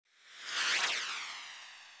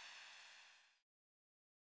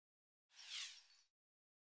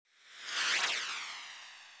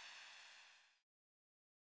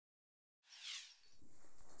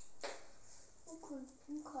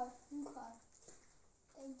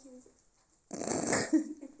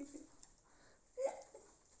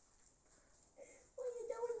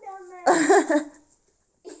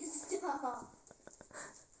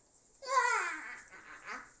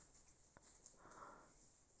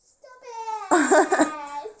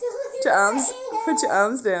Put your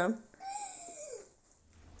arms down.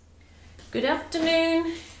 Good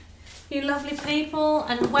afternoon, you lovely people,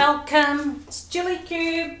 and welcome. It's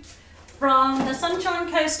Gillykube from the Sunshine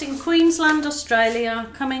Coast in Queensland, Australia,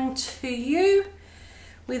 coming to you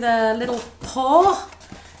with a little pour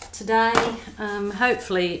today.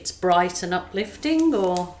 Hopefully it's bright and uplifting,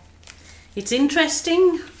 or it's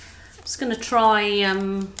interesting. I'm just going to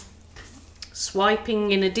try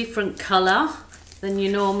swiping in a different colour than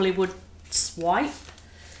you normally would swipe.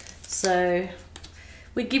 So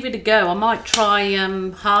we give it a go. I might try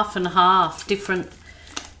half and half, different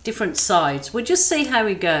sides. We'll just see how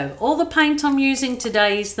we go. All the paint I'm using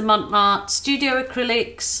today is the Mont Studio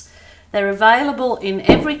Acrylics. They're available in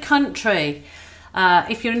every country.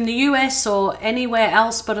 If you're in the US or anywhere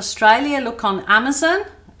else but Australia, look on Amazon.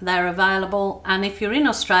 They're available. And if you're in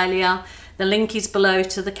Australia, the link is below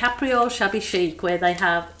to the Cooroy Shabby Chic, where they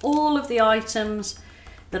have all of the items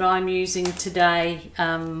that I'm using today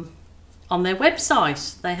on their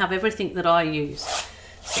website. They have everything that I use.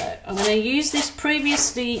 So I'm going to use this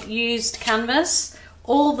previously used canvas.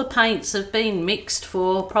 All the paints have been mixed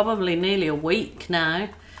for probably nearly a week now.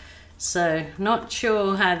 So not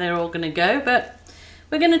sure how they're all going to go, but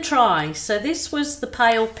we're going to try. So this was the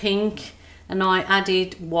pale pink, and I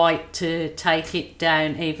added white to take it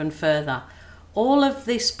down even further. All of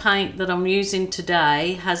this paint that I'm using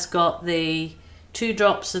today has got the 2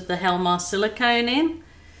 drops of the Helmar silicone in.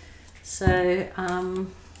 So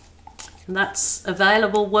that's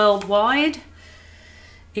available worldwide.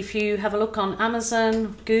 If you have a look on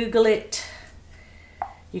Amazon, Google it,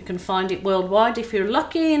 you can find it worldwide. If you're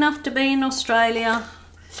lucky enough to be in Australia,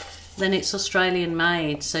 then it's Australian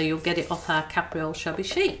made, so you'll get it off our Cooroy Shabby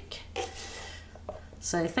Chic.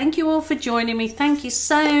 So thank you all for joining me. Thank you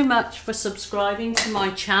so much for subscribing to my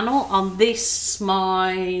channel on this,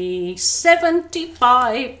 my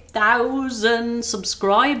 75,000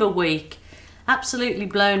 subscriber week. Absolutely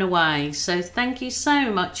blown away. So thank you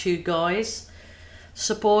so much, you guys,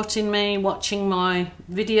 supporting me, watching my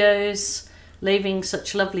videos, leaving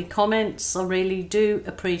such lovely comments. I really do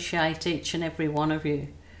appreciate each and every one of you.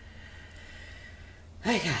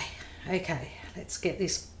 Okay, let's get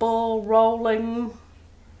this ball rolling.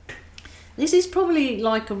 This is probably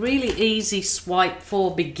like a really easy swipe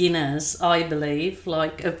for beginners, I believe,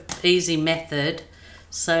 like an easy method.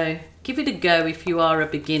 So give it a go if you are a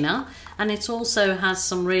beginner. And it also has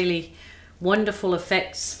some really wonderful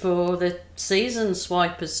effects for the seasoned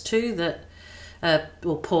swipers too, that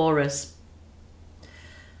or pourers.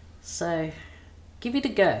 So give it a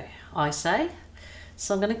go, I say.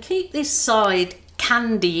 So I'm going to keep this side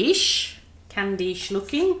candy-ish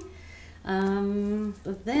looking.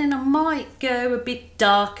 But then I might go a bit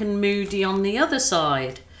dark and moody on the other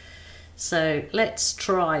side. So let's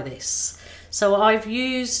try this. So I've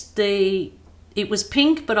used it was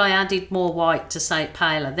pink, but I added more white to say it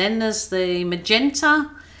paler. Then there's the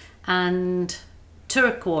magenta and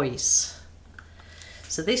turquoise.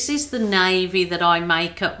 So this is the navy that I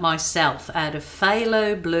make up myself out of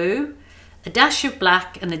phthalo blue, a dash of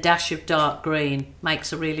black and a dash of dark green.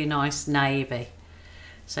 Makes a really nice navy.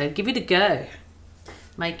 So give it a go.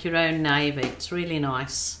 Make your own navy. It's really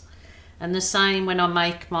nice. And the same when I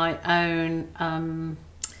make my own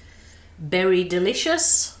Berry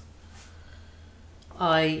Delicious.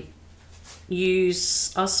 I'll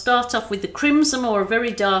start off with the crimson or a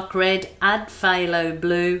very dark red, add phthalo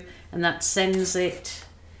blue, and that sends it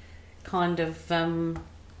kind of,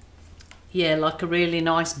 yeah, like a really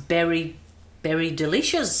nice berry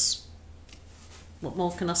delicious. What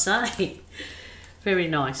more can I say? Very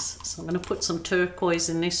nice. So I'm going to put some turquoise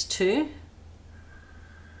in this too.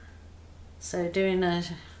 So doing a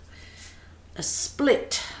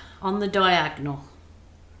split on the diagonal.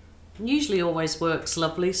 Usually always works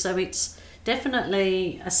lovely, so it's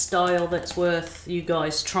definitely a style that's worth you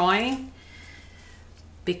guys trying,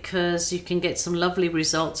 because you can get some lovely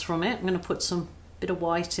results from it. I'm going to put some bit of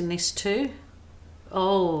white in this too.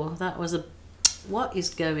 Oh, that was what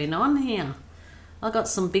is going on here? I got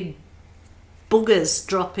some big boogers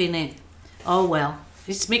dropping it. Oh well,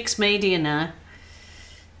 it's mixed media now.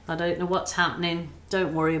 I don't know what's happening.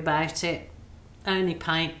 Don't worry about it. Only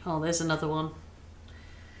paint. Oh, there's another one.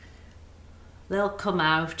 They'll come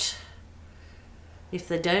out. If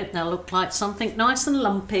they don't, they'll look like something nice and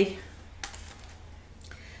lumpy.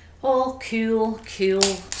 All cool, too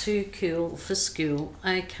cool for school.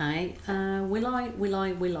 Okay, will I?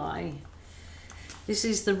 This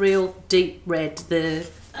is the real deep red,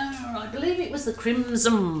 I believe it was the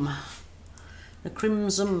crimson. The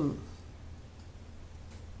crimson.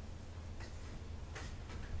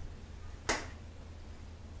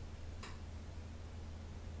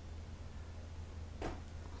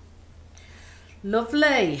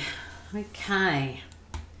 Lovely. Okay.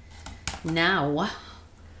 Now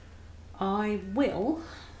I will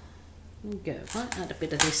go. I add a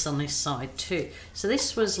bit of this on this side too. So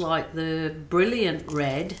this was like the brilliant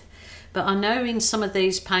red, but I know in some of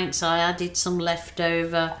these paints I added some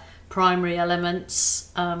leftover primary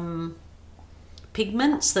elements,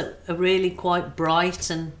 pigments that are really quite bright,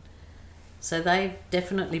 and so they've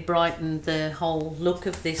definitely brightened the whole look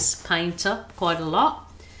of this paint up quite a lot.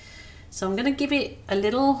 So I'm going to give it a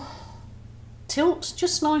little tilt,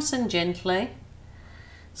 just nice and gently.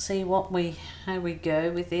 See how we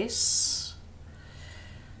go with this.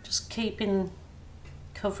 Just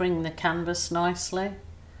covering the canvas nicely.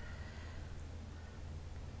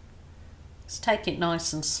 Let's take it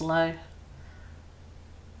nice and slow.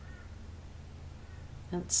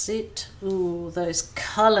 That's it. Ooh, those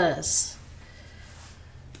colours.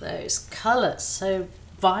 Those colours, so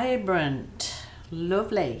vibrant.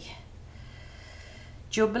 Lovely.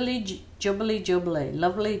 Jubbly, jubbly, jubbly.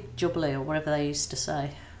 Lovely jubbly, or whatever they used to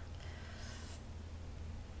say.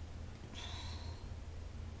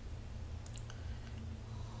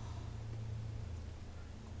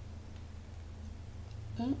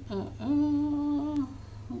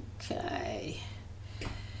 Okay.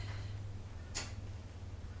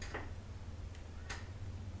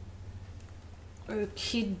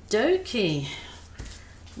 Okie dokie.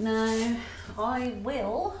 Now I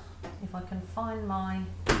will, if I can find my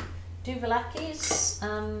Duvalakis, just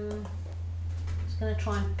going to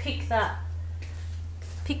try and pick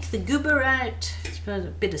the goober out. It's got a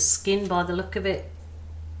bit of skin by the look of it.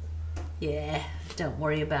 Yeah, don't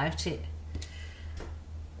worry about it.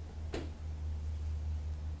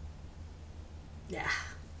 Yeah,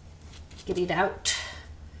 get it out.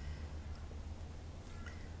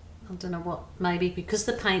 I don't know what, maybe because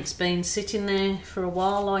the paint's been sitting there for a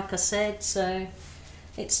while, like I said, so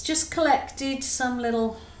it's just collected some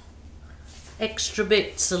little extra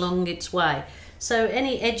bits along its way. So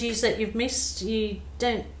any edges that you've missed, you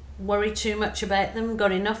don't worry too much about them.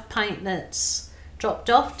 Got enough paint that's dropped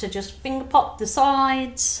off to just finger pop the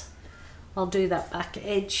sides. I'll do that back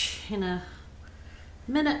edge in a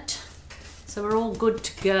minute. So we're all good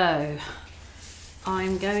to go.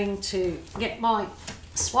 I'm going to get my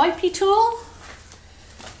swipey tool,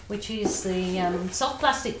 which is the soft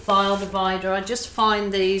plastic file divider. I just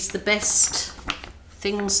find these the best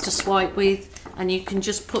things to swipe with, and you can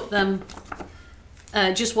just put them,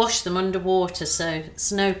 just wash them underwater, so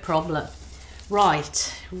it's no problem.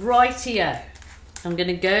 Right, rightio. I'm going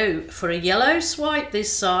to go for a yellow swipe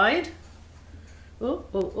this side. Oh,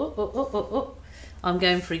 oh, oh, oh, oh, oh, oh. I'm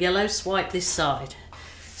going for a yellow swipe this side.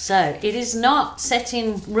 So it is not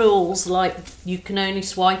setting rules like you can only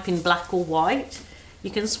swipe in black or white. You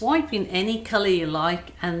can swipe in any colour you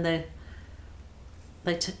like, and they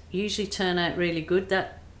usually turn out really good.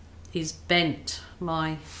 That is bent.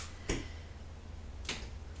 My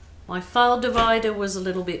file divider was a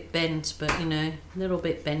little bit bent, but you know, a little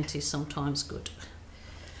bit bent is sometimes good.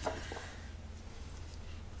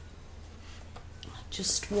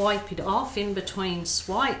 Just wipe it off in between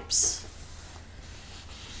swipes.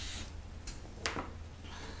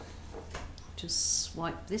 Just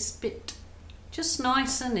swipe this bit, just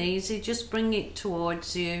nice and easy, just bring it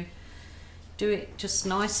towards you. Do it just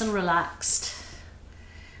nice and relaxed.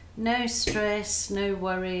 No stress, no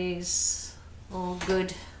worries, all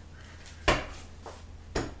good.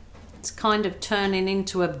 It's kind of turning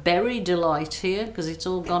into a berry delight here because it's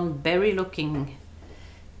all gone berry looking.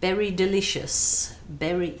 Very delicious,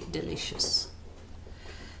 very delicious.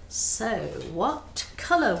 So what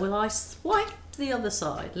colour will I swipe the other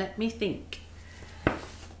side? Let me think.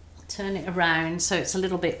 Turn it around so it's a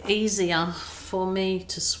little bit easier for me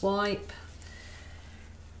to swipe.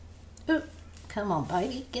 Oh, come on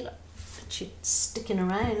baby, get up. It's sticking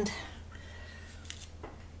around.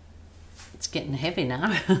 It's getting heavy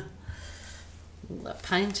now. All that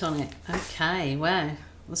paint on it. Okay, wow.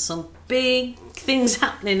 There's some big things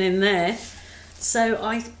happening in there. So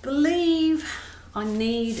I believe I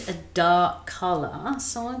need a dark colour.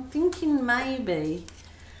 So I'm thinking maybe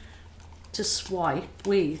to swipe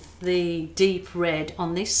with the deep red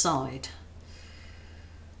on this side.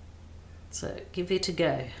 So give it a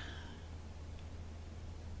go.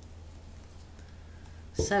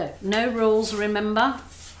 So no rules, remember,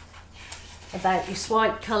 about your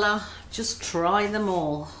swipe colour. Just try them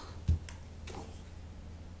all.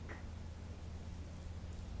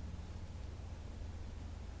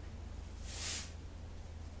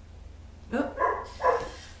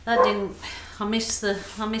 That didn't, I missed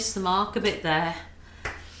the mark a bit there,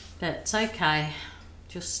 but it's okay.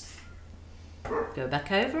 Just go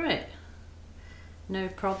back over it, no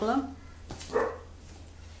problem.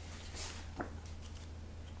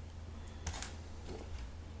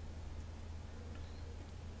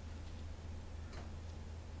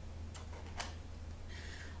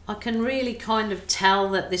 I can really kind of tell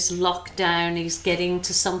that this lockdown is getting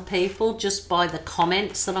to some people just by the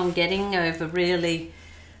comments that I'm getting over really,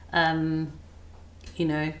 you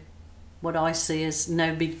know, what I see as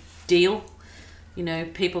no big deal. You know,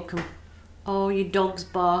 people can, oh, your dog's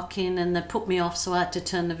barking, and they put me off, so I had to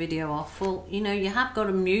turn the video off. Well, you know, you have got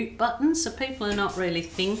a mute button, so people are not really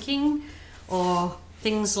thinking. Or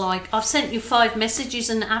things like, I've sent you 5 messages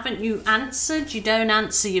and haven't you answered? You don't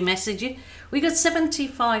answer your messages. We got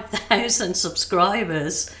 75,000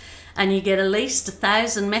 subscribers and you get at least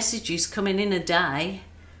 1,000 messages coming in a day.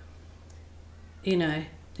 You know,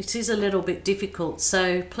 it is a little bit difficult.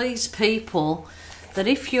 So please, people, that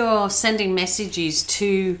if you're sending messages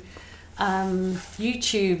to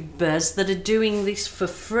YouTubers that are doing this for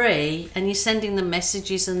free and you're sending them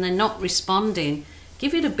messages and they're not responding,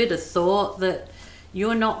 give it a bit of thought that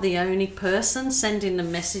you're not the only person sending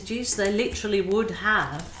them messages. They literally would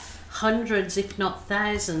have hundreds, if not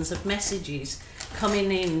thousands, of messages coming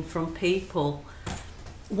in from people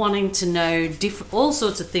wanting to know all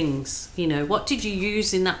sorts of things. You know, what did you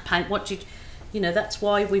use in that paint? What did you know? That's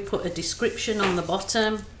why we put a description on the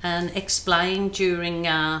bottom and explain during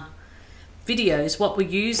our videos what we're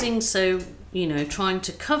using. So, you know, trying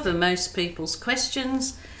to cover most people's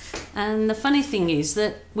questions. And the funny thing is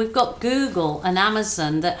that we've got Google and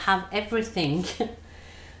Amazon that have everything,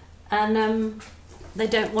 and they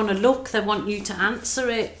don't want to look, they want you to answer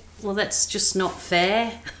it. Well, that's just not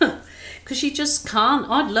fair, because you just can't.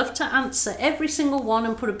 I'd love to answer every single one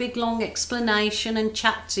and put a big long explanation and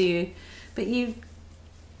chat to you, but you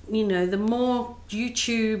know, the more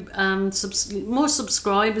YouTube, more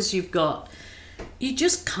subscribers you've got, you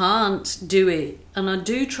just can't do it. And I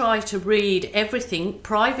do try to read everything.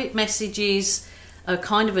 Private messages are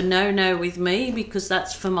kind of a no-no with me because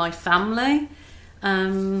that's for my family.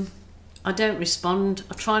 I don't respond.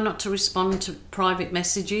 I try not to respond to private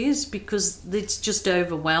messages because it's just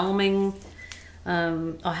overwhelming.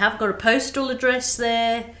 I have got a postal address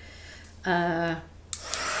there. Yeah,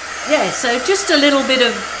 so just a little bit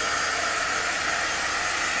of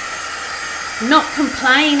not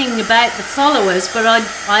complaining about the followers, but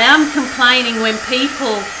I am complaining when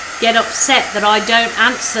people get upset that I don't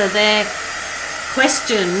answer their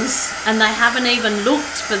questions and they haven't even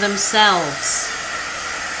looked for themselves.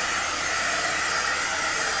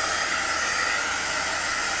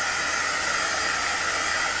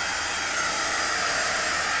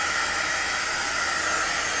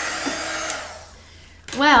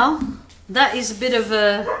 Well, that is a bit of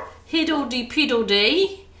a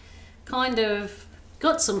hiddledy-piddledy, kind of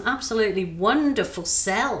got some absolutely wonderful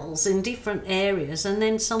cells in different areas and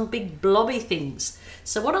then some big blobby things.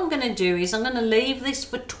 So what I'm going to do is I'm going to leave this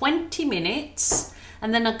for 20 minutes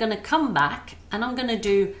and then I'm going to come back and I'm going to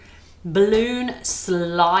do balloon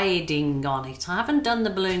sliding on it. I haven't done the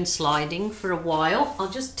balloon sliding for a while. I'll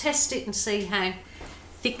just test it and see how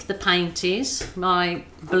thick the paint is. My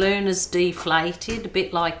balloon has deflated, a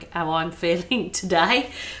bit like how I'm feeling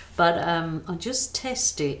today, but I'll just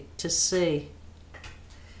test it to see.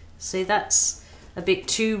 See, that's a bit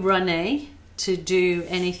too runny to do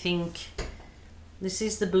anything. This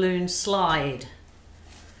is the balloon slide,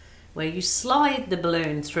 where you slide the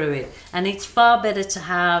balloon through it, and it's far better to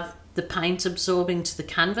have the paint absorbing to the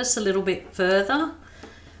canvas a little bit further.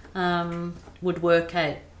 Would work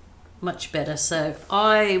out much better. So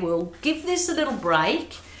I will give this a little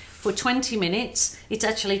break for 20 minutes. It's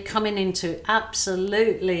actually coming into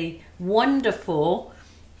absolutely wonderful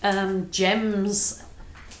gems.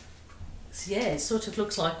 Yeah, it sort of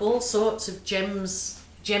looks like all sorts of gems,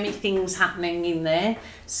 gemmy things happening in there.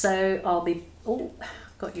 So I'll be, oh,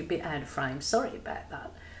 got you a bit out of frame, sorry about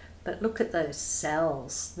that. But look at those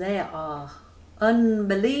cells, they are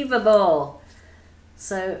unbelievable.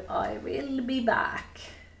 So I will be back.